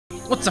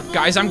What's up,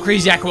 guys? I'm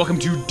Craziac. Welcome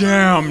to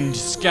Damned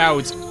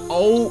Scouts.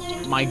 Oh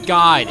my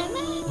god.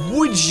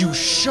 Would you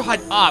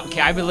shut up? Okay,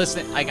 I've been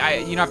listening, like, I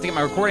have to get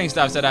my recording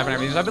stuff set up and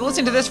everything, so I've been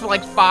listening to this for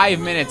like 5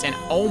 minutes, and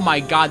oh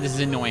my god, this is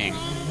annoying.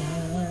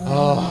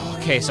 Oh,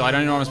 okay, so I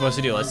don't know what I'm supposed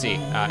to do. Let's see.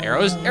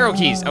 Arrows? Arrow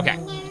keys. Okay.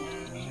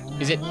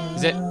 Is it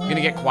gonna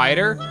get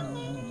quieter?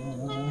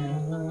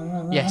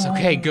 Yes,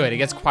 okay, good. It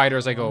gets quieter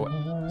as I go,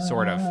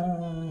 sort of.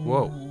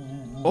 Whoa.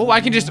 Oh,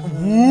 I can just,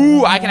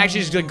 woo, I can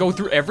actually just go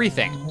through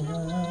everything.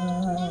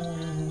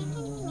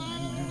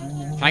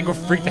 Can I go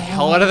freak the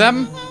hell out of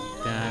them?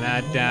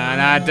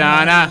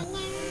 Da-na-da-na-da-na.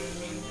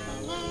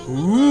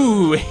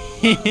 Ooh,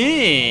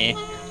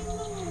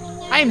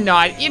 I'm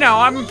not,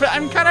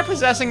 I'm kind of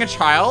possessing a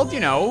child,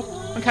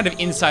 I'm kind of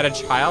inside a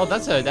child.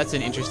 That's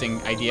an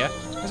interesting idea.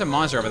 There's a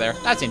monster over there.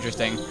 That's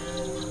interesting.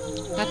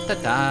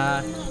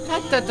 Da-da-da,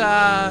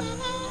 da-da-da.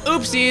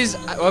 Oopsies.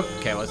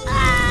 Okay, let's.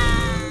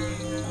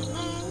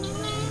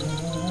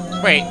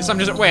 Wait, so I'm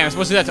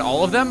supposed to do that to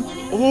all of them?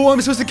 Oh, I'm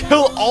supposed to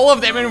kill all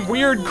of them in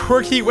weird,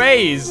 quirky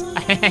ways.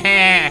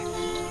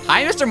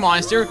 Hi, Mr.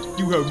 Monster.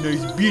 You have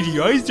nice beady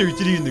eyes there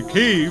sitting in the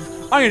cave.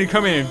 I'm gonna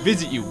come in and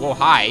visit you. Whoa,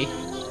 hi.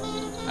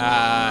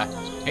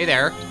 Hey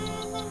there.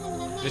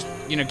 Just,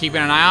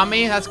 keeping an eye on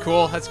me? That's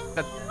cool. That's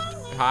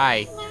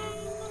hi.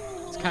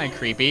 It's kind of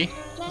creepy.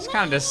 It's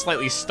kind of just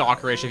slightly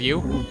stalkerish of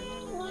you.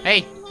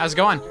 Hey, how's it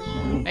going?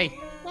 Hey,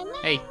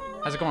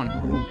 how's it going?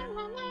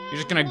 You're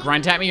just gonna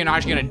grunt at me? You're not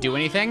actually gonna do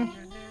anything?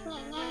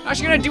 Not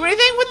actually gonna do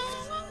anything?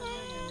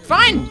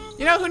 Fine!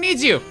 Who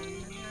needs you?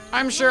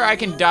 I'm sure I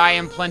can die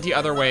in plenty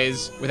other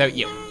ways without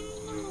you.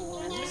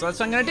 So that's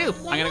what I'm gonna do.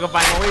 I'm gonna go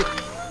find a way.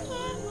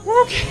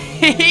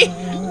 Okay,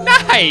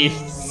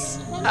 nice!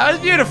 That was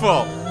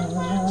beautiful.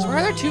 So why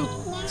are there 2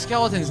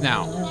 skeletons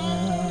now?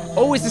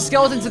 Oh, it's the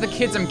skeletons of the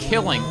kids I'm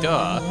killing,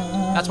 duh.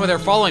 That's why they're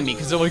following me,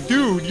 because they're like,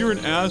 dude, you're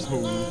an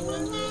asshole.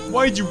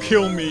 Why'd you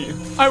kill me?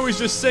 I was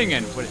just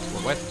singing.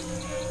 What?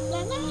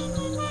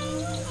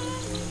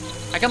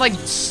 I can like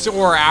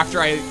soar after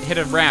I hit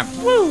a ramp.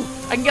 Woo!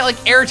 I can get like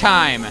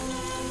airtime.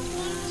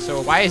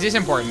 So why is this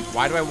important?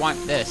 Why do I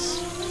want this?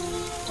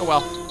 Oh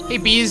well. Hey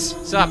bees,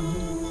 what's up?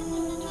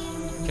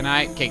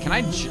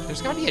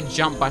 There's gotta be a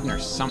jump button or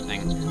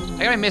something.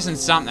 I gotta be missing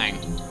something.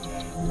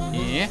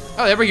 Yeah.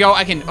 Oh, there we go.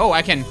 I can. I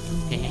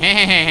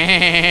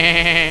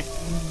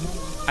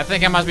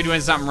think I must be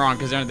doing something wrong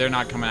because they're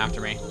not coming after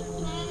me.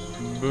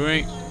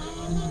 Boing.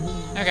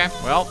 Okay,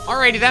 well,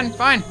 alrighty then,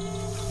 fine.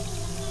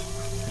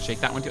 Shake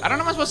that one too. I don't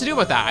know what I'm supposed to do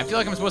about that. I feel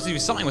like I'm supposed to do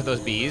something with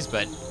those bees,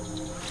 but...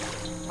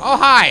 Oh,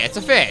 hi, it's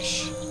a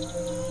fish.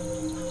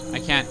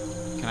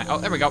 Oh,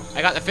 there we go.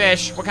 I got the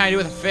fish. What can I do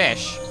with a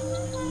fish?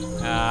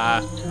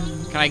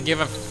 Can I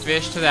give a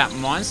fish to that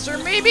monster,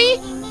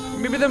 maybe?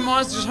 Maybe the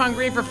monster's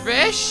hungry for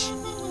fish?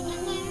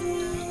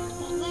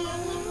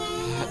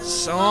 That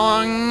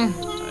song...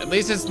 At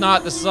least it's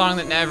not the song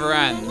that never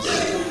ends.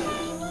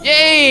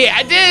 Yay,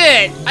 I did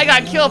it! I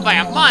got killed by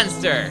a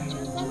monster.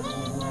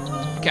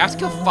 Okay, I have to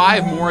kill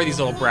 5 more of these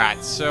little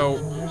brats, so...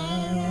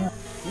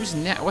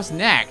 What's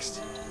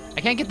next? I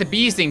can't get the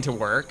bees thing to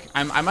work.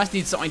 I must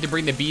need something to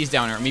bring the bees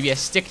down, or maybe a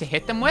stick to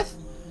hit them with?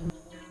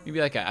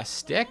 Maybe like a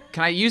stick?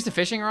 Can I use the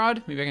fishing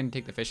rod? Maybe I can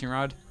take the fishing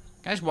rod.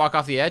 Can I just walk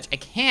off the edge? I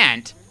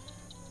can't.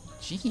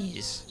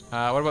 Jeez.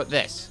 What about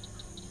this?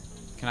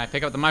 Can I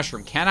pick up the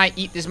mushroom? Can I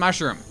eat this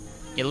mushroom?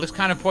 It looks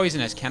kind of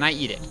poisonous. Can I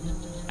eat it?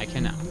 I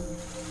cannot.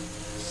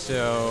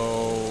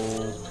 So...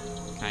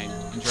 Can I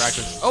interact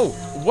with... Oh,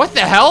 what the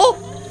hell?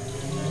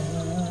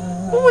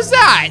 What was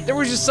that? There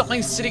was just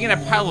something sitting in a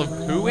pile of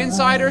poo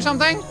inside or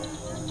something?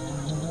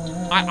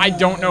 I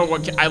don't know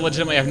what... I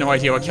legitimately have no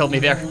idea what killed me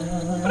there.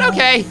 But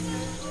okay.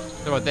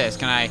 What about this?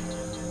 Can I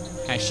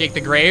shake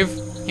the grave?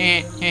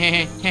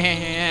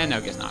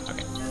 No, guess not.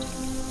 Okay.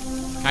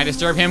 Can I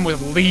disturb him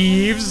with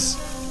leaves?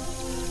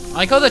 I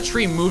like how the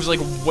tree moves like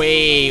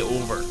way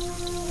over.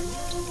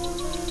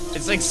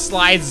 It's like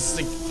slides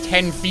like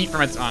 10 feet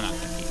from its... Oh, not 10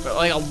 feet, but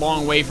like a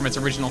long way from its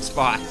original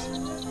spot.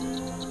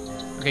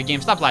 Okay, game,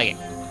 stop lagging.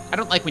 I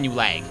don't like when you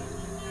lag.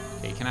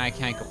 Okay, can I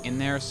go in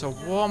there? So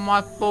what am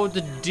I supposed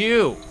to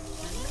do?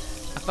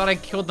 I thought I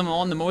killed them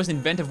all in the most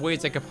inventive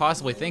ways I could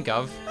possibly think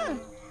of.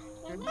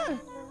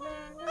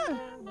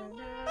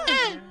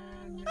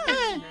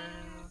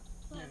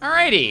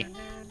 Alrighty.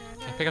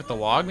 Can I pick up the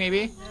log,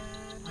 maybe?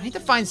 I need to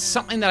find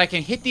something that I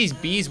can hit these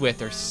bees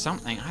with or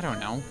something. I don't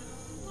know.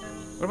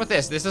 What about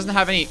this? This doesn't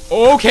have any...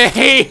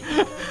 Okay!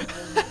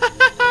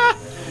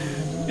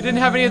 It didn't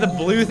have any of the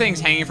blue things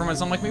hanging from it,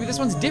 so I'm like, maybe this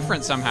one's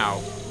different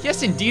somehow.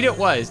 Yes, indeed it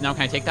was. Now,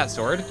 can I take that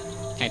sword?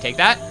 Can I take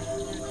that?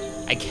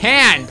 I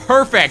can!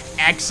 Perfect!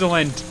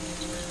 Excellent!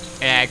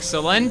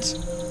 Excellent.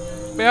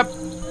 Yep.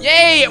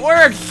 Yay, it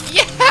worked!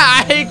 Yeah!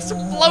 I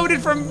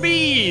exploded from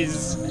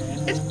bees!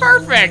 It's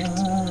perfect!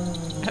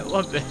 I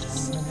love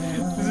this.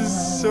 This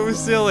is so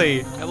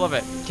silly. I love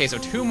it. Okay, so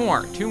 2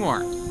 more. 2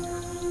 more.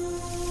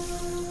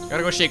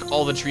 Gotta go shake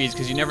all the trees,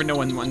 because you never know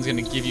when one's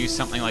gonna give you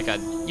something like a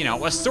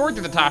sword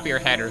through the top of your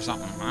head or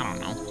something. I don't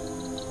know.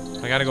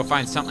 I gotta go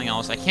find something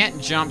else. I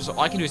can't jump, so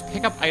all I can do is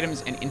pick up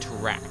items and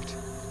interact.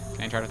 Can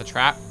Can I try it with a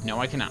trap? No,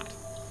 I cannot.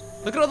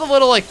 Look at all the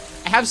little, like,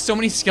 I have so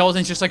many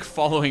skeletons just, like,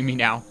 following me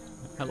now.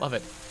 I love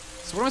it.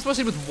 So what am I supposed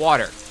to do with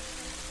water?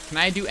 Can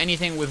I do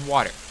anything with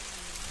water?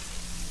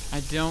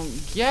 I don't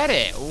get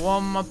it.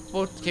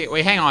 Okay,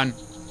 wait, hang on.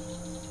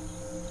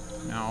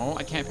 No,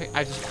 I can't pick,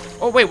 I just,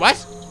 oh, wait, what?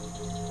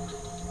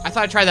 I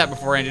thought I tried that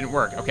before and it didn't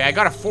work. Okay, I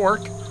got a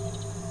fork.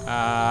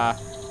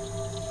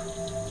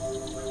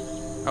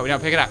 Oh, no,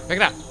 pick it up, pick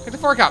it up. Pick the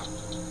fork up.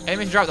 I didn't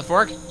mean to drop the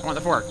fork. I want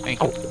the fork,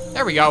 thank you.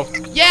 There we go.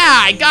 Yeah,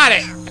 I got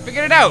it. I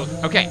figured it out.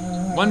 Okay,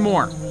 one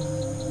more.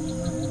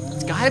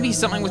 It's gotta be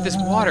something with this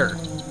water.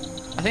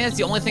 I think that's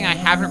the only thing I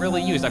haven't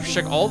really used. I've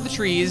shook all the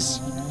trees.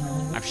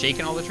 I've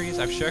shaken all the trees.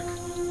 I've shook.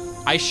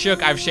 I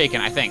shook, I've shaken,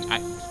 I think.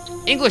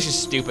 English is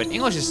stupid.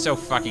 English is so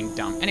fucking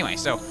dumb. Anyway,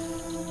 so,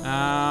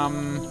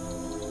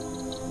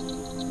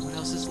 what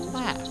else is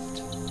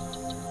left?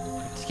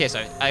 Okay, so,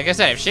 like I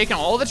said, I've shaken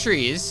all the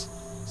trees.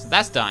 So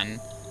that's done.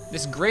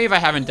 This grave I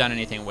haven't done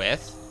anything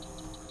with.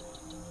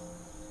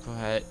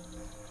 But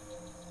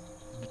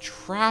the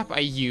trap I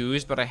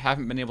used, but I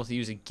haven't been able to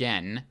use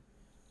again.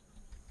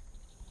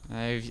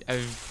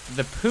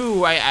 The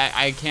poo,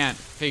 I can't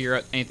figure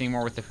out anything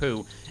more with the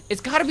poo. It's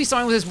gotta be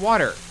something with this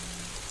water.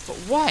 But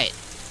what?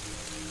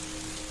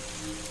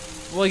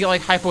 Will you get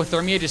like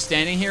hypothermia just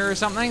standing here or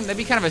something? That'd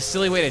be kind of a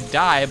silly way to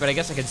die, but I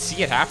guess I could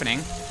see it happening.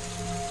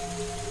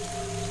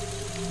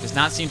 It does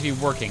not seem to be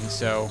working,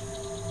 so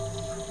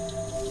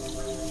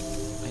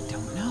I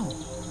don't know.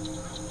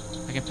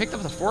 I can pick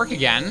up the fork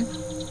again.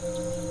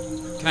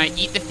 Can I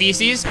eat the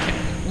feces?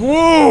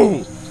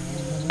 Whoa!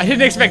 I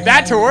didn't expect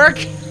that to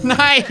work.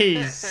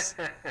 Nice.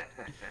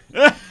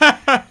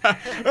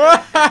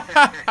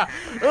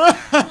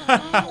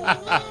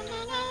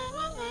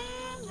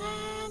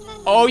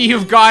 Oh,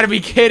 you've got to be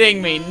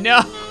kidding me.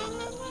 No.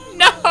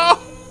 No.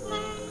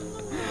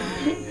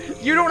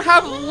 You don't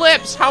have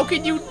lips. How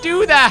can you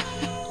do that?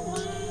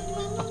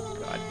 Oh,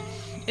 God.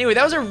 Anyway,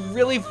 that was a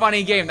really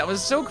funny game. That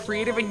was so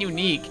creative and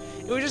unique.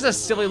 It was just a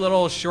silly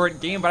little short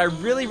game, but I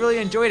really, really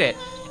enjoyed it.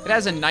 It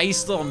has a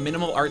nice little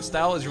minimal art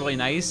style. It's really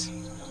nice.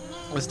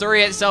 The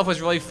story itself was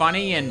really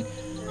funny, and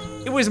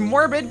it was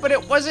morbid, but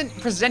it wasn't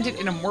presented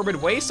in a morbid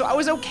way, so I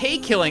was okay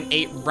killing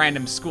 8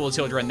 random school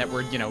children that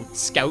were, you know,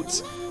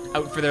 scouts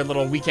out for their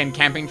little weekend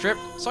camping trip.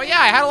 So yeah,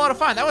 I had a lot of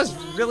fun. That was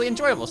really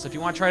enjoyable. So if you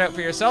want to try it out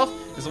for yourself,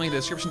 there's a link in the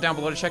description down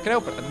below to check it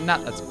out, but other than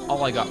that, that's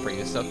all I got for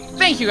you. So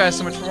thank you guys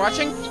so much for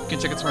watching. You can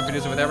check out some more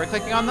videos over there by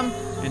clicking on them.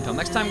 And until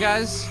next time,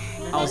 guys,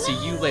 I'll see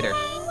you later.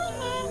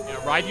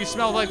 Yeah, right, you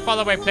smell like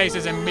faraway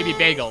places and maybe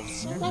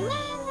bagels.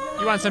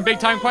 You want some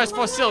big-time quest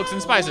for silks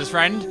and spices,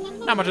 friend?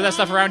 Not much of that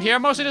stuff around here,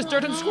 mostly just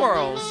dirt and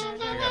squirrels.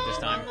 Figure out this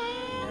time.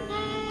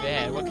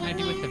 Bed, what can I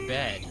do with the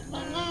bed?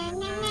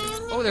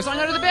 Oh, there's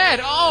something under the bed!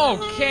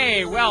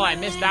 Okay, well, I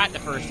missed that the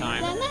first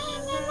time.